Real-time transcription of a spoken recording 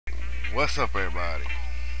What's up, everybody?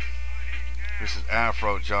 This is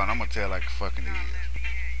Afro John. I'm gonna tell like the fucking is.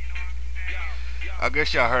 I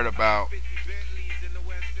guess y'all heard about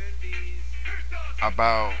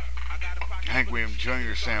Hank Williams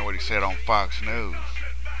Jr. saying what he said on Fox News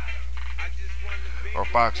or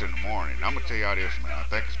Fox in the morning. I'm gonna tell y'all this, man. I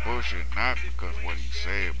think it's bullshit, not because what he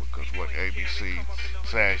said, because what ABC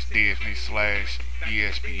slash Disney slash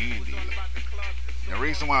ESPN did. The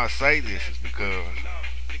reason why I say this is because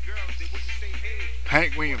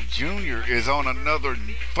Hank Williams Jr. is on another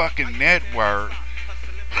fucking network,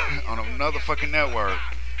 on another fucking network,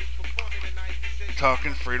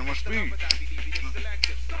 talking freedom of speech.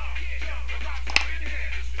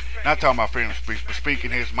 Not talking about freedom of speech, but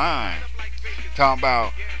speaking his mind. Talking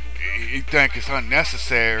about he thinks it's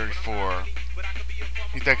unnecessary for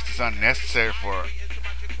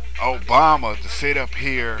Obama to sit up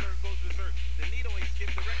here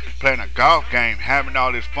playing a golf game, having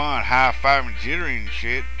all this fun, high fiving, jittering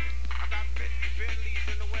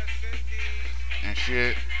and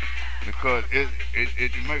shit, because it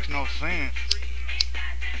makes no sense.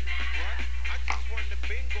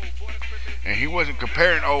 And he wasn't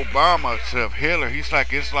comparing Obama to Hitler. It's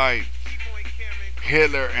like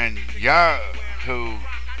Hitler and Yahoo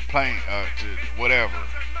playing to whatever.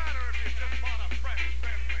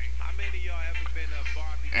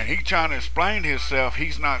 And he trying to explain himself.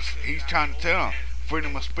 He's trying to tell him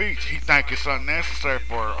freedom of speech. He think it's unnecessary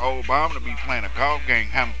for Obama to be playing a golf game,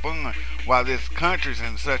 having fun, while this country's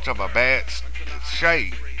in such of a bad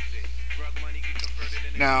shape.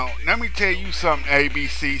 Now, let me tell you something,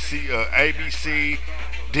 ABC,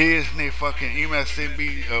 Disney, fucking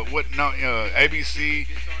MSNB, ABC,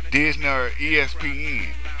 Disney, or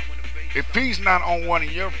ESPN. If he's not on one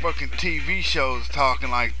of your fucking TV shows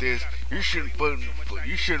talking like this, you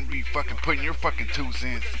shouldn't be fucking putting your fucking 2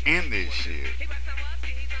 cents in this shit.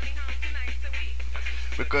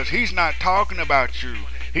 Because he's not talking about you.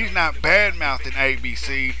 He's not bad mouthing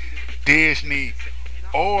ABC, Disney,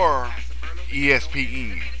 or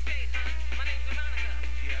ESPN.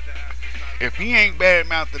 If he ain't bad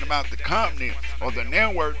mouthing about the company or the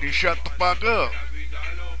network, then shut the fuck up.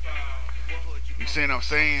 You see what I'm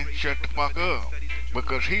saying? Shut the fuck up.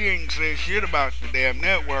 Because he ain't said shit about the damn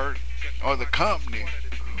network or the company.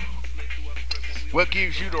 What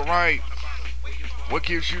gives you the right? What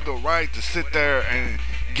gives you the right to sit there and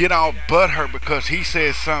get all butthurt because he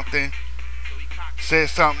said something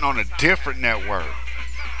on a different network?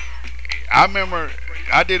 I remember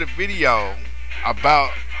I did a video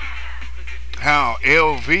about how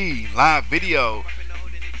LV Live Video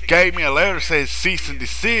gave me a letter that says cease and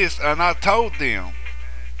desist, and I told them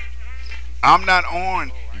I'm not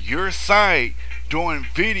on your site doing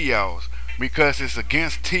videos because it's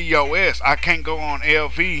against TOS. I can't go on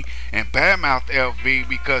LV and badmouth LV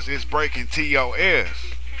because it's breaking TOS,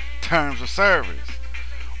 terms of service.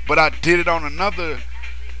 But I did it on another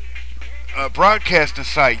broadcasting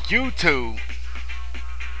site, YouTube.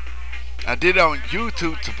 I did it on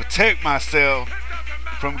YouTube to protect myself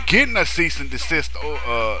from getting a cease and desist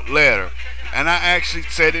letter, and I actually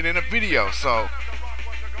said it in a video. So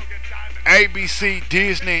ABC,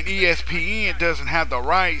 Disney, and ESPN doesn't have the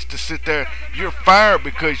rights to sit there. You're fired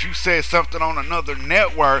because you said something on another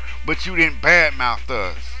network, but you didn't badmouth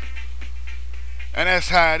us. And that's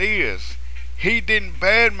how it is. He didn't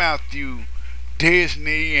badmouth you,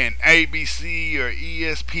 Disney and ABC or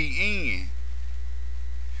ESPN,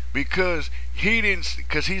 because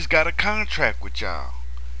he's got a contract with y'all.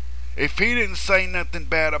 If he didn't say nothing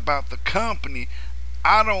bad about the company,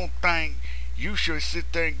 I don't think you should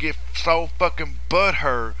sit there and get so fucking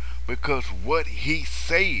butthurt because what he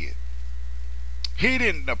said. He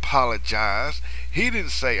didn't apologize. He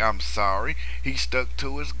didn't say I'm sorry. He stuck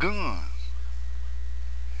to his guns.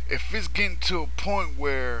 If it's getting to a point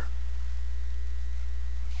where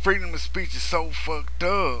freedom of speech is so fucked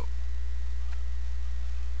up,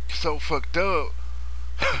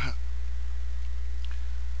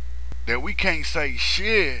 that we can't say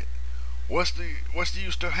shit, what's the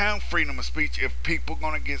use to have freedom of speech if people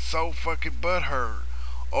gonna get so fucking butthurt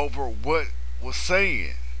over what was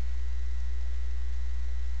said?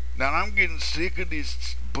 Now I'm getting sick of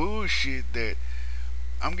this bullshit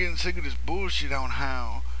on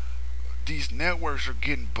how these networks are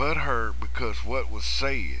getting butthurt because what was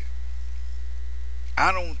said.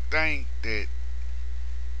 I don't think that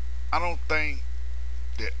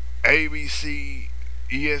ABC,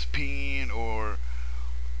 ESPN, or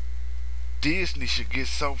Disney should get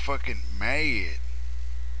so fucking mad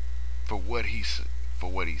for what he said,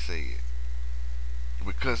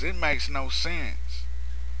 because it makes no sense.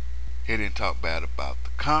 He didn't talk bad about the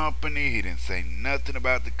company. He didn't say nothing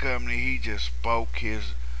about the company. He just spoke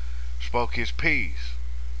his piece.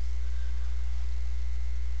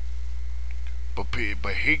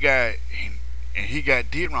 But he got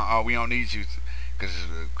did wrong. Oh, we don't need you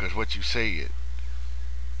because what you said,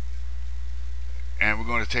 and we're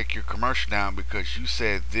going to take your commercial down because you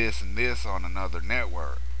said this and this on another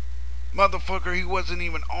network. Motherfucker, he wasn't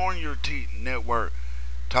even on your network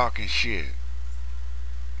talking shit.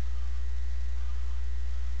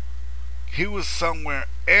 He was somewhere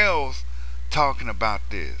else talking about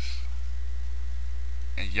this.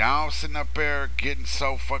 And y'all sitting up there getting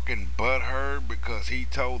so fucking butthurt because he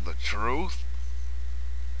told the truth?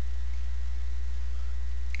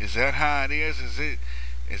 Is that how it is? Is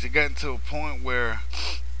it getting to a point where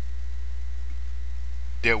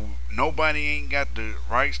that nobody ain't got the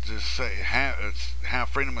rights to say have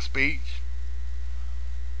freedom of speech?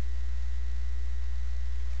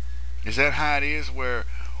 Is that how it is where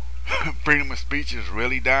freedom of speech is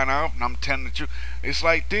really dying off? And I'm telling the truth. It's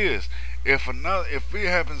like this. If it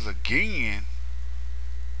happens again,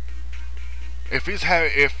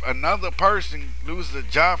 if another person loses a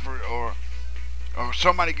job or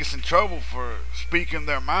somebody gets in trouble for speaking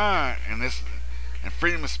their mind and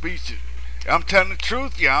freedom of speech, I'm telling the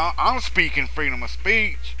truth, y'all. I'm speaking freedom of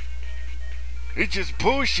speech. It's just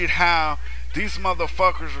bullshit how these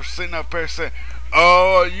motherfuckers are sitting up there saying,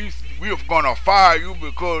 "Oh, we're gonna fire you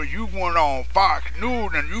because you went on Fox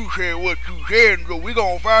News and you said what you said, and so we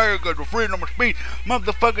gonna fire you because of freedom of speech."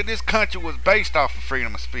 Motherfucker, this country was based off of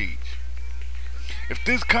freedom of speech. If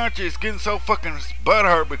this country is getting so fucking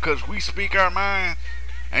butthurt because we speak our mind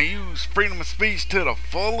and use freedom of speech to the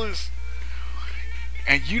fullest,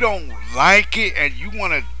 and you don't like it and you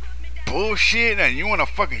want to bullshit and you want to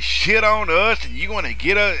fucking shit on us and you want to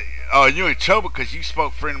get us, you're in trouble because you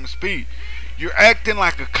spoke freedom of speech. You're acting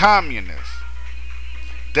like a communist.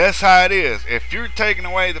 That's how it is. If you're taking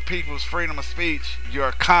away the people's freedom of speech, you're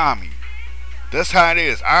a commie. That's how it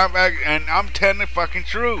is. I'm telling the fucking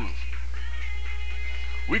truth.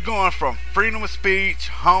 We're going from freedom of speech,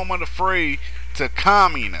 home of the free, to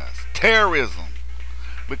communists, terrorism.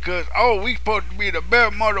 Because, we supposed to be the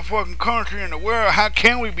best motherfucking country in the world. How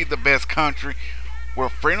can we be the best country where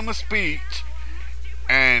freedom of speech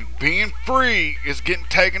and being free is getting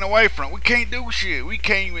taken away from? We can't do shit. We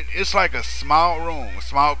can't even. It's like a small room, a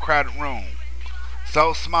small crowded room.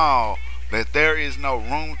 So small that there is no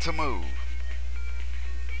room to move.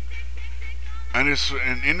 And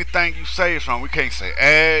anything you say is wrong. We can't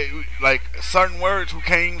say like certain words we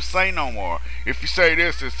can't even say no more. If you say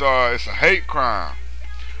this, it's a hate crime.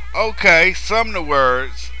 Okay, some of the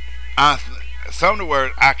words I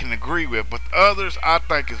can agree with, but others I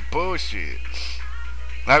think is bullshit.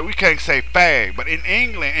 Like we can't say fag, but in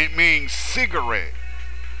England it means cigarette.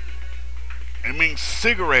 It means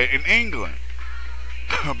cigarette in England.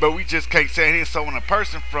 But we just can't say it here. So when a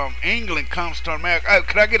person from England comes to America, "Oh,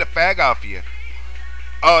 could I get a fag off you?"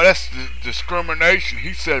 Oh, that's discrimination.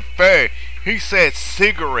 He said fag. He said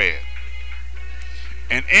cigarette.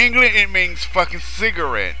 In England, it means fucking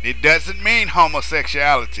cigarette. It doesn't mean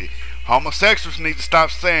homosexuality. Homosexuals need to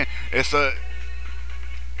stop saying it's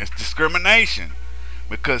discrimination.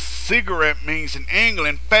 Because cigarette means in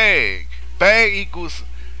England fag. Fag equals,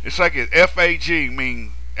 it's like it's F-A-G,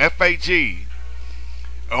 means F-A-G.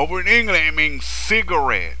 Over in England, it means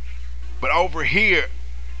cigarette. But over here,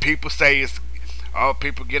 people say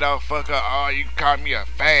people get all fuck up. "Oh, you call me a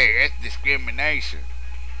fag. That's discrimination."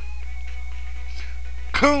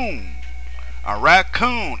 Coon. A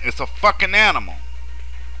raccoon is a fucking animal.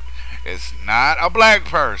 It's not a black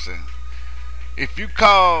person. If you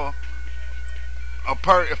call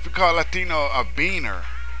Latino a beaner,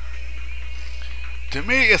 to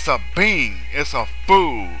me it's a bean. It's a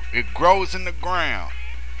food. It grows in the ground.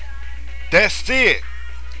 That's it.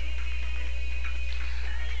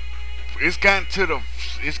 It's gotten to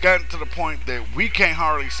the point that we can't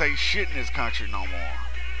hardly say shit in this country no more.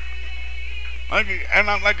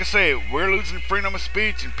 Like I said, we're losing freedom of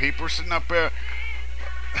speech, and people are sitting up there.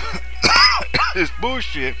 It's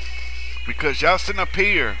bullshit because y'all sitting up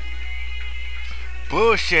here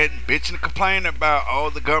bullshitting, bitching, and complaining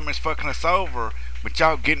about the government's fucking us over, but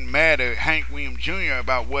y'all getting mad at Hank Williams Jr.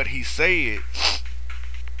 about what he said.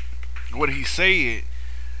 What he said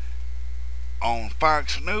on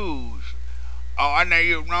Fox News. "Oh, I know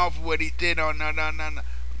you're wrong for what he did." Oh, no.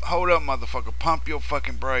 Hold up, motherfucker. Pump your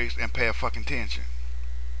fucking brakes and pay a fucking attention.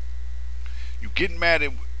 You getting mad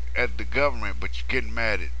at the government, but you getting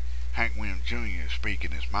mad at Hank Williams Jr.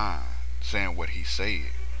 speaking his mind, saying what he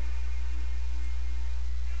said.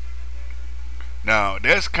 Now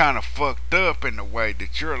that's kind of fucked up in the way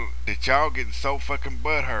that y'all getting so fucking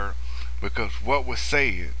butthurt because what was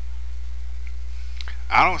said.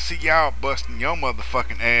 I don't see y'all busting your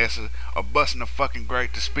motherfucking asses or busting the fucking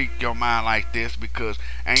great to speak your mind like this because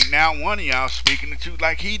ain't now one of y'all speaking the truth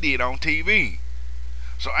like he did on TV.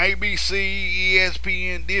 So ABC,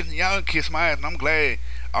 ESPN, Disney, y'all can kiss my ass, and I'm glad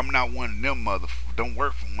I'm not one of them don't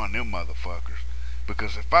work for one of them motherfuckers.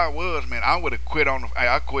 Because if I was, man, I would have quit on the. Hey,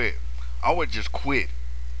 I quit. I would just quit.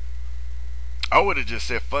 I would have just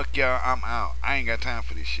said, "Fuck y'all, I'm out. I ain't got time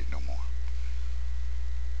for this shit no more."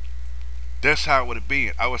 That's how it would have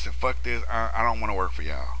been. I would have said, "Fuck this. I don't want to work for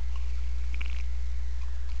y'all."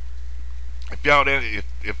 If y'all that if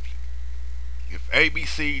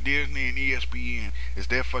ABC, Disney, and ESPN is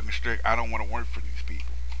that fucking strict, I don't want to work for these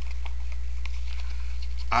people.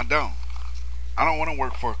 I don't. I don't want to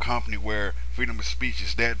work for a company where freedom of speech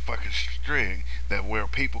is that fucking strict that where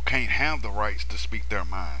people can't have the rights to speak their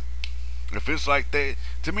mind. If it's like that,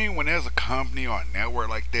 to me, when there's a company or a network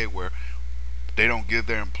like that where they don't give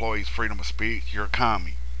their employees freedom of speech, you're a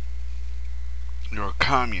commie. You're a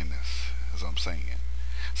communist, as I'm saying.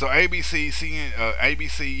 So ABC,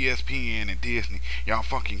 ESPN, and Disney, y'all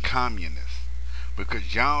fucking communists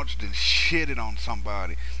because y'all just shitted on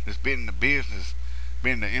somebody that's been in the business,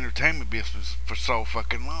 been in the entertainment business for so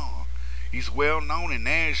fucking long. He's well known in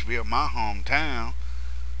Nashville, my hometown,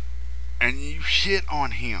 and you shit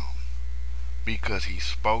on him because he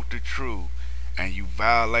spoke the truth and you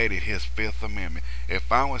violated his Fifth Amendment.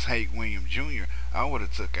 If I was Hank Williams Jr., I would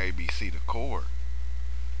have took ABC to court.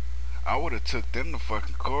 I would have took them to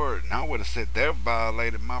fucking court and I would have said they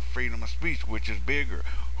violated my freedom of speech, which is bigger.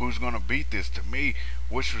 Who's gonna beat this to me?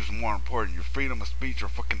 Which was more important, your freedom of speech or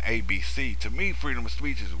fucking ABC? To me, freedom of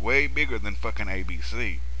speech is way bigger than fucking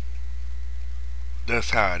ABC. That's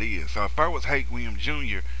how it is. So if I was Hank Williams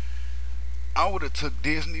Jr., I would have took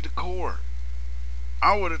Disney to court.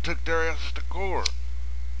 I would have took their asses to court.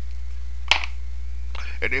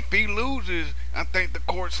 And if he loses, I think the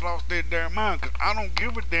courts lost their damn mind. Cause I don't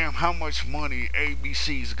give a damn how much money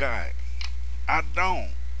ABC's got. I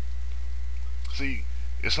don't. See,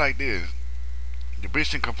 it's like this. The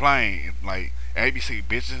bitch and complain, like ABC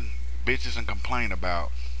bitches and complain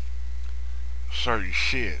about certain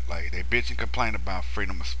shit. Like they bitch and complain about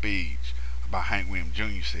freedom of speech, about Hank Williams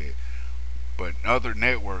Jr. said. But other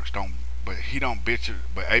networks don't. But he don't bitch.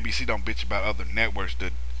 But ABC don't bitch about other networks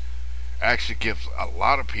that actually gives a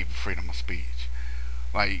lot of people freedom of speech.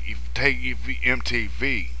 Like if you take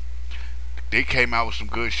MTV, they came out with some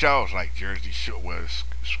good shows like Jersey Shore was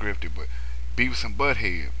scripted, but Beavis and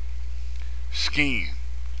Butthead, Skin,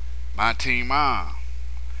 My Teen Mom,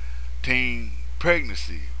 Teen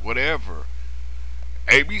Pregnancy, whatever.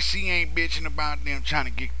 ABC ain't bitching about them trying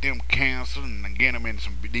to get them canceled and get them in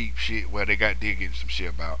some deep shit where they did get some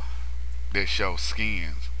shit about that show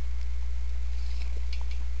Skins.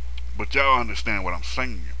 But y'all understand what I'm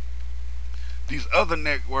saying. These other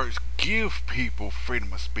networks give people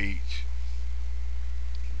freedom of speech,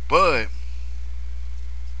 but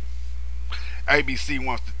ABC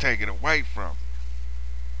wants to take it away from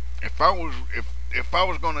them. If I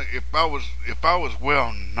was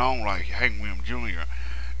well known like Hank Williams Jr.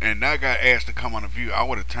 and I got asked to come on a View, I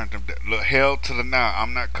would have turned them look hell to the now.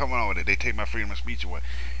 I'm not coming on with it. They take my freedom of speech away.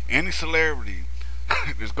 Any celebrity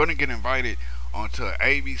is going to get invited onto an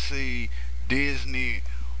ABC, Disney,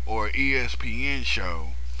 or ESPN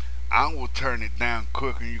show, I will turn it down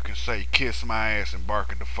quick and you can say kiss my ass and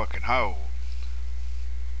bark at the fucking hole.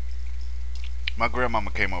 My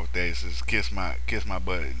grandmama came up with that. It says kiss my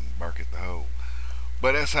butt and bark at the hole.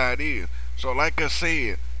 But that's how it is. So like I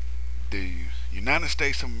said, the United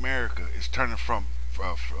States of America is turning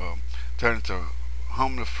turning to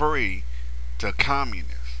homeless free to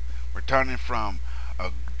communist. We're turning from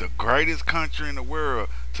the greatest country in the world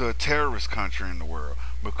to a terrorist country in the world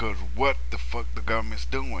because what the fuck the government's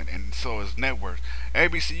doing, and so is networks.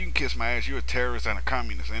 ABC, you can kiss my ass. You're a terrorist and a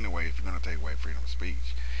communist anyway if you're gonna take away freedom of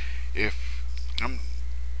speech. If I'm,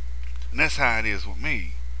 and that's how it is with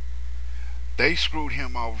me. They screwed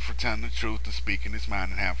him over for telling the truth, to speaking his mind,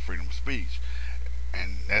 and have freedom of speech,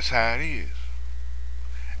 and that's how it is.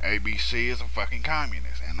 ABC is a fucking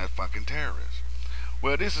communist and a fucking terrorist.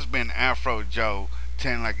 Well, this has been Afro Joe,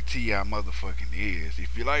 telling like a T.I. motherfucking is.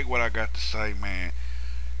 If you like what I got to say, man,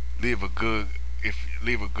 leave a good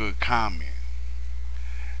comment.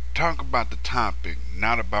 Talk about the topic,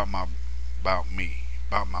 not about me,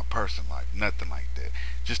 about my personal life, nothing like that.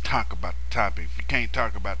 Just talk about the topic. If you can't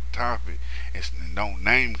talk about the topic and don't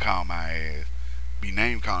name call my ass, be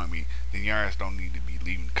name calling me, then your ass don't need to be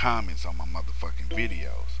leaving comments on my motherfucking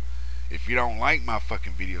videos. If you don't like my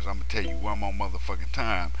fucking videos, I'm gonna tell you one more motherfucking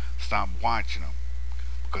time, stop watching them.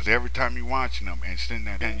 Because every time you're watching them and sitting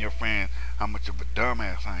there telling your friends how much of a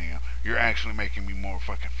dumbass I am, you're actually making me more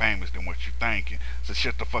fucking famous than what you're thinking. So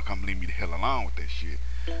shut the fuck up and leave me the hell alone with that shit.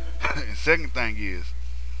 And second thing is,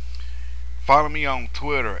 follow me on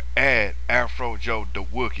Twitter at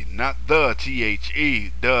AfroJoeDaWookie. Not the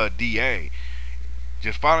THE, the DA.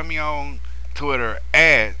 Just follow me on Twitter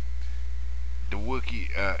at the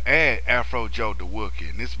Wookie, at Afro Joe the Wookie.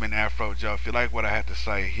 And this has been Afro Joe. If you like what I had to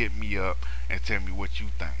say, hit me up and tell me what you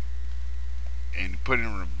think. And put in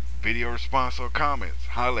a video response or comments.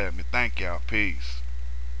 Holla at me. Thank y'all. Peace.